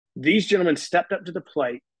These gentlemen stepped up to the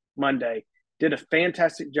plate Monday, did a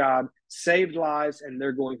fantastic job, saved lives, and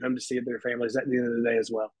they're going home to see their families at the end of the day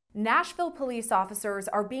as well. Nashville police officers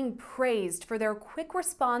are being praised for their quick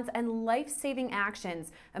response and life-saving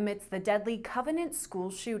actions amidst the deadly Covenant school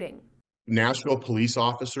shooting. Nashville police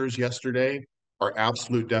officers yesterday are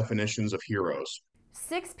absolute definitions of heroes.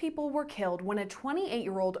 6 people were killed when a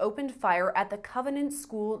 28-year-old opened fire at the Covenant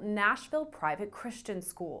School Nashville private Christian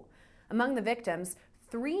school. Among the victims,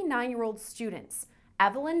 3 9-year-old students,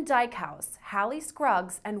 Evelyn Dykehouse, Hallie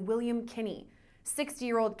Scruggs, and William Kinney.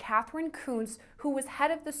 60-year-old Catherine Kuntz, who was head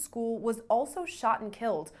of the school, was also shot and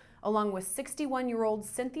killed, along with 61-year-old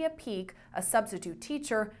Cynthia Peak, a substitute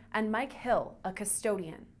teacher, and Mike Hill, a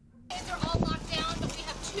custodian. They're all locked down, but we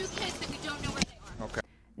have 2 kids that we don't know where they are. Okay.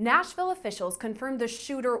 Nashville officials confirmed the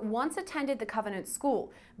shooter once attended the Covenant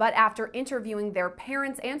school, but after interviewing their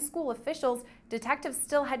parents and school officials, detectives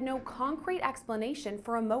still had no concrete explanation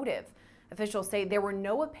for a motive. Officials say there were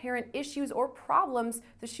no apparent issues or problems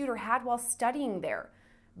the shooter had while studying there.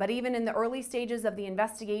 But even in the early stages of the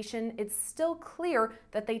investigation, it's still clear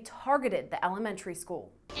that they targeted the elementary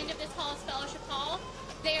school. End of this hall is Fellowship Hall.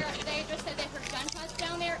 They just said they heard gunshots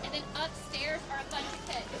down there, and then upstairs are a bunch of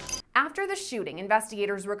kids. After the shooting,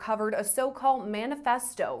 investigators recovered a so-called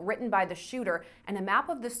manifesto written by the shooter and a map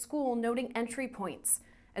of the school noting entry points.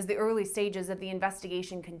 As the early stages of the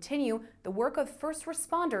investigation continue, the work of first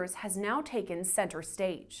responders has now taken center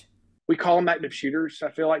stage. We call them active shooters.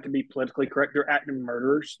 I feel like, to be politically correct, they're active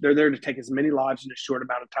murderers. They're there to take as many lives in a short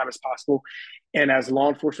amount of time as possible. And as law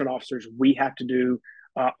enforcement officers, we have to do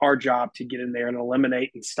our job to get in there and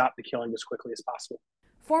eliminate and stop the killing as quickly as possible.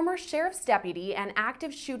 Former sheriff's deputy and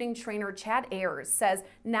active shooting trainer Chad Ayers says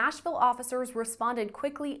Nashville officers responded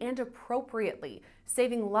quickly and appropriately,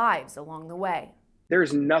 saving lives along the way.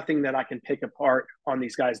 There's nothing that I can pick apart on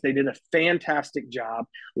these guys. They did a fantastic job.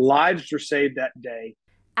 Lives were saved that day.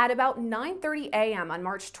 At about 9:30 a.m. on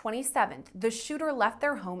March 27th, the shooter left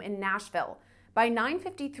their home in Nashville. By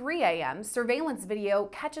 9:53 a.m., surveillance video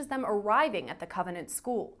catches them arriving at the Covenant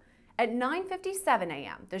school. At 9:57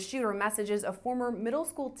 a.m., the shooter messages a former middle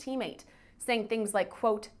school teammate, saying things like,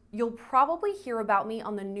 quote, "You'll probably hear about me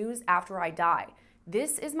on the news after I die.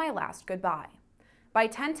 This is my last goodbye." By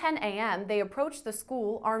 10:10 a.m., they approached the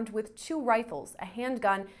school armed with 2 rifles, a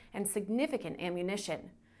handgun, and significant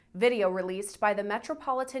ammunition. Video released by the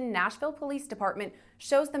Metropolitan Nashville Police Department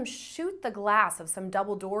shows them shoot the glass of some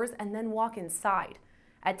double doors and then walk inside.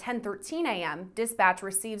 At 10:13 a.m., dispatch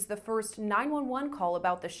receives the first 911 call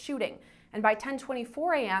about the shooting, and by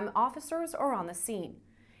 10:24 a.m., officers are on the scene.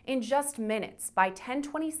 In just minutes, by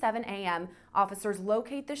 10:27 a.m., officers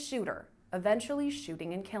locate the shooter, eventually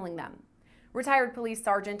shooting and killing them. Retired police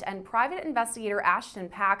sergeant and private investigator Ashton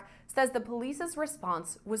Packe says the police's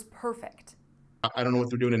response was perfect. I don't know what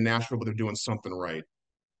they're doing in Nashville, but they're doing something right.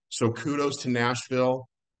 So kudos to Nashville.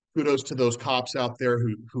 Kudos to those cops out there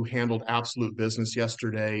who handled absolute business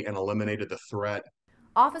yesterday and eliminated the threat.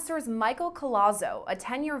 Officers Michael Colazzo, a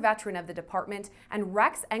 10-year veteran of the department, and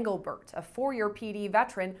Rex Engelbert, a 4-year PD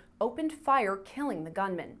veteran, opened fire, killing the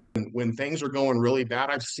gunman. When things are going really bad,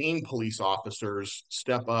 I've seen police officers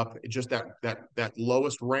step up, just that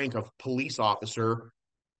lowest rank of police officer,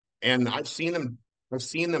 and I've seen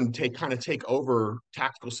them take over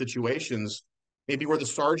tactical situations, maybe where the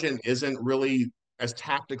sergeant isn't really as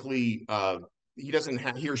tactically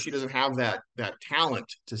he or she doesn't have that talent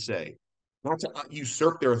to say. Not to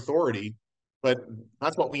usurp their authority, but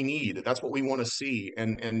that's what we need. That's what we want to see.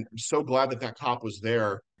 And I'm so glad that cop was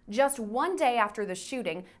there. Just one day after the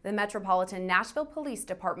shooting, the Metropolitan Nashville Police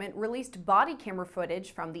Department released body camera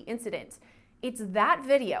footage from the incident. It's that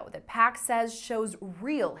video that Packe says shows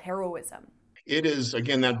real heroism. It is,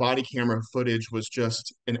 again, that body camera footage was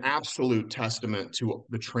just an absolute testament to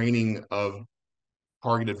the training of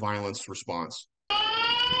targeted violence response.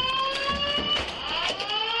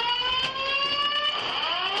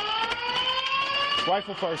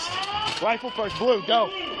 Rifle first. Rifle first. Blue, go.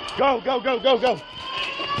 Go, go, go, go, go.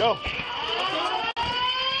 Go.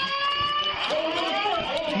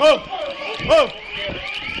 Move. Move.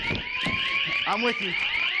 I'm with you.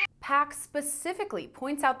 Packe specifically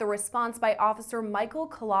points out the response by Officer Michael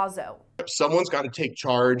Colazzo. Someone's got to take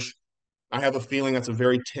charge. I have a feeling that's a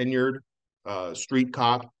very tenured street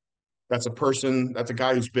cop. That's a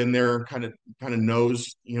guy who's been there, kind of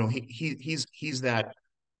knows, he's that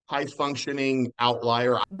high-functioning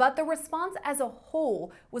outlier. But the response as a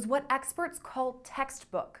whole was what experts call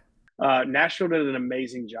textbook. Nashville did an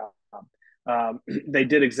amazing job. They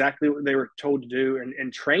did exactly what they were told to do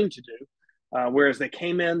and trained to do. Whereas they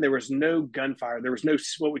came in, there was no gunfire. There was no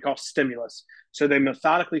what we call stimulus. So they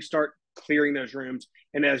methodically start clearing those rooms.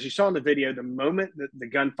 And as you saw in the video, the moment that the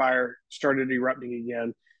gunfire started erupting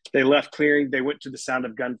again, they left clearing. They went to the sound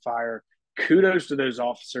of gunfire. Kudos to those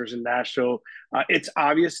officers in Nashville. It's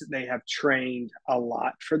obvious that they have trained a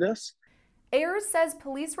lot for this. Ayers says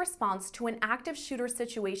police response to an active shooter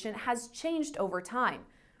situation has changed over time.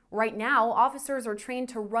 Right now, officers are trained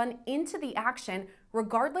to run into the action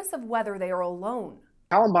regardless of whether they are alone.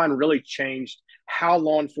 Columbine really changed how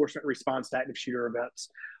law enforcement responds to active shooter events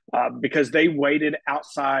because they waited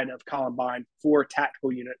outside of Columbine for a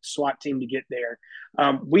tactical unit, SWAT team to get there.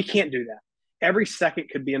 We can't do that. Every second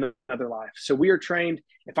could be another life. So we are trained,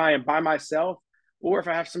 if I am by myself or if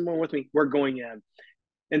I have someone with me, we're going in.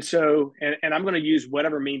 And so, and I'm going to use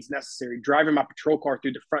whatever means necessary, driving my patrol car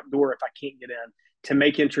through the front door if I can't get in to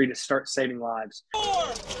make entry to start saving lives.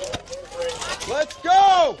 Let's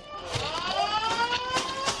go!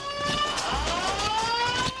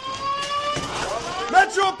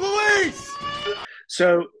 Metro Police!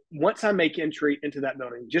 So once I make entry into that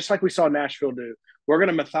building, just like we saw Nashville do, we're going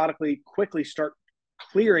to methodically, quickly start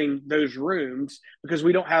clearing those rooms because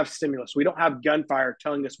we don't have stimulus. We don't have gunfire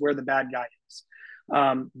telling us where the bad guy is.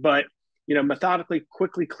 But, you know, methodically,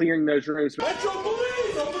 quickly clearing those rooms. Metro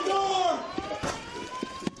Police, open the door!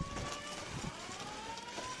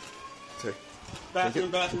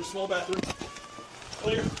 Bathroom, small bathroom.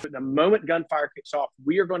 Clear. But the moment gunfire kicks off,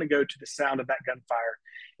 we are going to go to the sound of that gunfire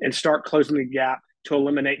and start closing the gap to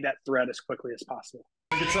eliminate that threat as quickly as possible.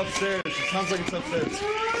 It's upstairs. It sounds like it's upstairs.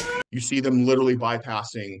 You see them literally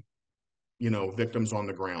bypassing, you know, victims on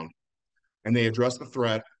the ground. And they address the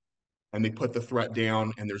threat, and they put the threat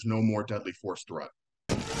down, and there's no more deadly force threat.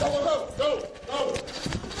 Go!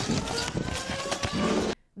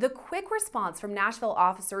 The quick response from Nashville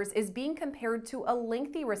officers is being compared to a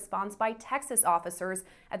lengthy response by Texas officers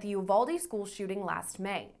at the Uvalde school shooting last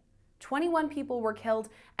May. 21 people were killed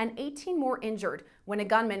and 18 more injured when a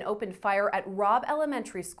gunman opened fire at Robb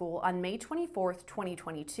Elementary School on May 24,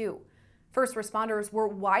 2022. First responders were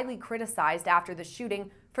widely criticized after the shooting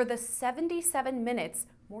for the 77 minutes,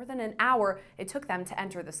 more than an hour, it took them to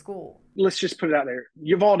enter the school. Let's just put it out there.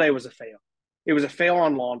 Uvalde was a fail. It was a fail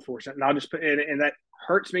on law enforcement. And I'll just put it, and that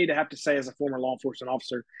hurts me to have to say as a former law enforcement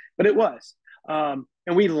officer, but it was. And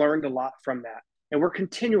we learned a lot from that. And we're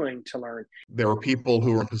continuing to learn. There were people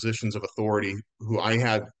who were in positions of authority who I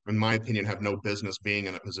had, in my opinion, have no business being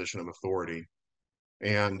in a position of authority.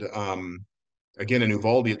 And again, in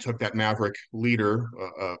Uvalde, it took that maverick leader,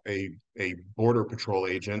 a border patrol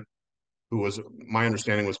agent, who was, my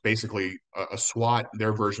understanding, was basically a SWAT,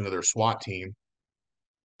 their version of their SWAT team,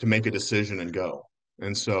 to make a decision and go.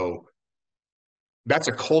 And so that's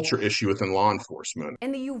a culture issue within law enforcement.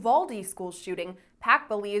 In the Uvalde school shooting, Packe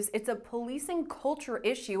believes it's a policing culture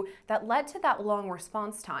issue that led to that long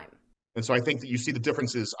response time. And so I think that you see the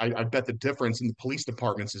differences. I bet the difference in the police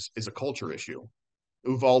departments is a culture issue.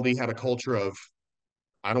 Uvalde had a culture of,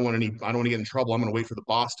 I don't want to get in trouble. I'm going to wait for the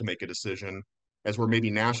boss to make a decision, as where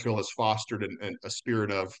maybe Nashville has fostered a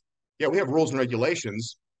spirit of, yeah, we have rules and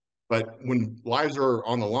regulations, but when lives are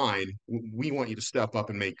on the line, we want you to step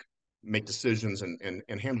up and make decisions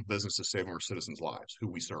and handle business to save our citizens' lives, who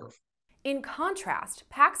we serve. In contrast,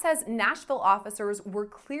 Packe says Nashville officers were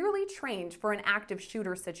clearly trained for an active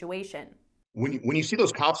shooter situation. When you see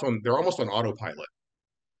those cops they're almost on autopilot,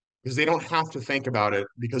 because they don't have to think about it,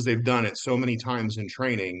 because they've done it so many times in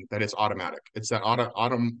training that it's automatic. It's that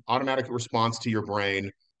automatic response to your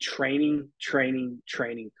brain. Training,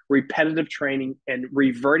 repetitive training, and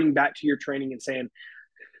reverting back to your training and saying,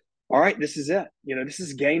 all right, this is it. You know, this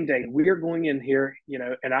is game day. We are going in here, you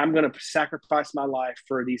know, and I'm going to sacrifice my life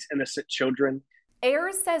for these innocent children.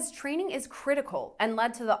 Ayers says training is critical and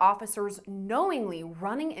led to the officers knowingly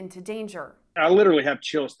running into danger. I literally have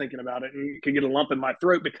chills thinking about it, and you can get a lump in my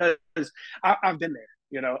throat because I've been there.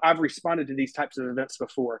 You know, I've responded to these types of events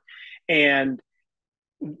before. And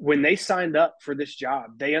when they signed up for this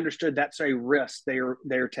job, they understood that's a risk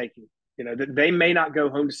they're taking. You know, that they may not go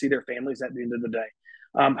home to see their families at the end of the day.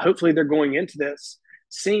 Hopefully they're going into this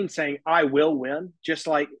scene saying, I will win, just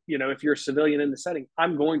like, you know, if you're a civilian in the setting,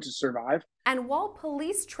 I'm going to survive. And while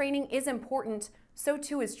police training is important, so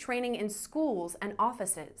too is training in schools and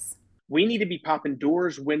offices. We need to be popping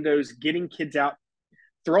doors, windows, getting kids out,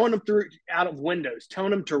 throwing them out of windows,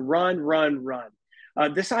 telling them to run.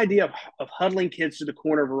 This idea of huddling kids to the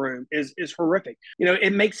corner of a room is horrific. You know,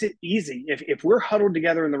 it makes it easy. If we're huddled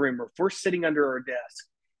together in the room, or if we're sitting under our desk,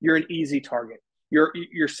 you're an easy target.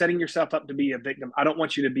 You're setting yourself up to be a victim. I don't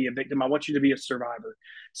want you to be a victim. I want you to be a survivor.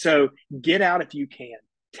 So get out if you can.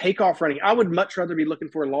 Take off running. I would much rather be looking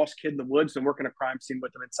for a lost kid in the woods than working a crime scene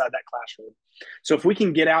with them inside that classroom. So if we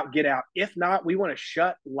can get out, get out. If not, we want to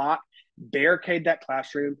shut, lock, barricade that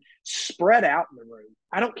classroom, spread out in the room.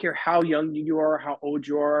 I don't care how young you are, how old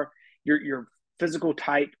you are, your physical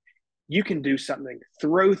type. You can do something.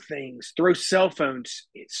 Throw things, throw cell phones,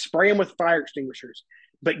 spray them with fire extinguishers,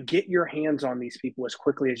 but get your hands on these people as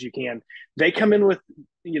quickly as you can. They come in with,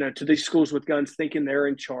 to these schools with guns thinking they're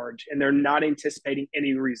in charge, and they're not anticipating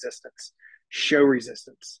any resistance. Show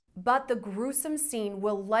resistance. But the gruesome scene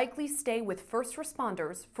will likely stay with first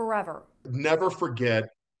responders forever. Never forget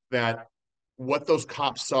that what those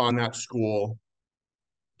cops saw in that school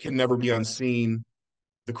can never be unseen.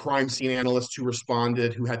 The crime scene analysts who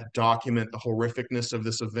responded, who had to document the horrificness of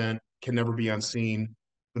this event, can never be unseen.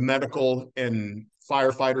 The medical and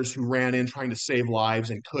firefighters who ran in trying to save lives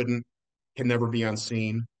and couldn't can never be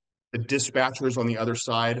unseen. The dispatchers on the other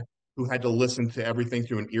side who had to listen to everything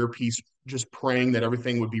through an earpiece, just praying that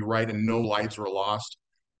everything would be right and no lives were lost.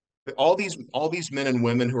 But all these men and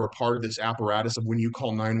women who are part of this apparatus of when you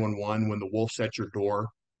call 911, when the wolf's at your door,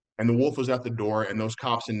 and the wolf was at the door, and those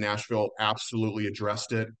cops in Nashville absolutely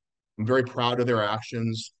addressed it. I'm very proud of their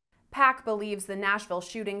actions. Packe believes the Nashville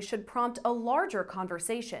shooting should prompt a larger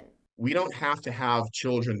conversation. We don't have to have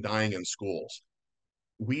children dying in schools.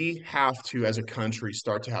 We have to, as a country,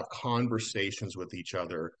 start to have conversations with each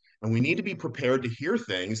other. And we need to be prepared to hear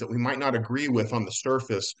things that we might not agree with on the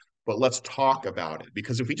surface, but let's talk about it.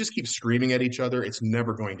 Because if we just keep screaming at each other, it's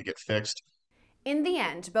never going to get fixed. In the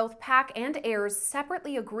end, both Packe and Ayers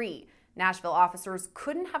separately agree Nashville officers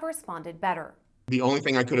couldn't have responded better. The only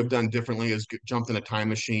thing I could have done differently is jumped in a time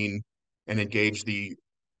machine and engaged the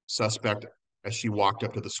suspect as she walked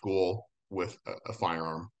up to the school with a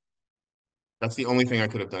firearm. That's the only thing I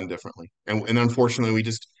could have done differently. And unfortunately,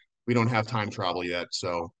 we don't have time travel yet.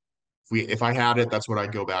 So if I had it, that's what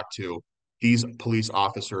I'd go back to. These police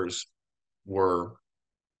officers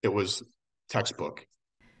it was textbook.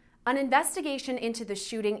 An investigation into the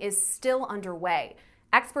shooting is still underway.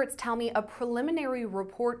 Experts tell me a preliminary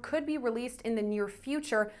report could be released in the near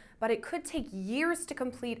future, but it could take years to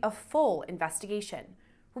complete a full investigation.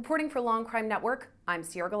 Reporting for Law&Crime Network, I'm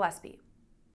Gillespie.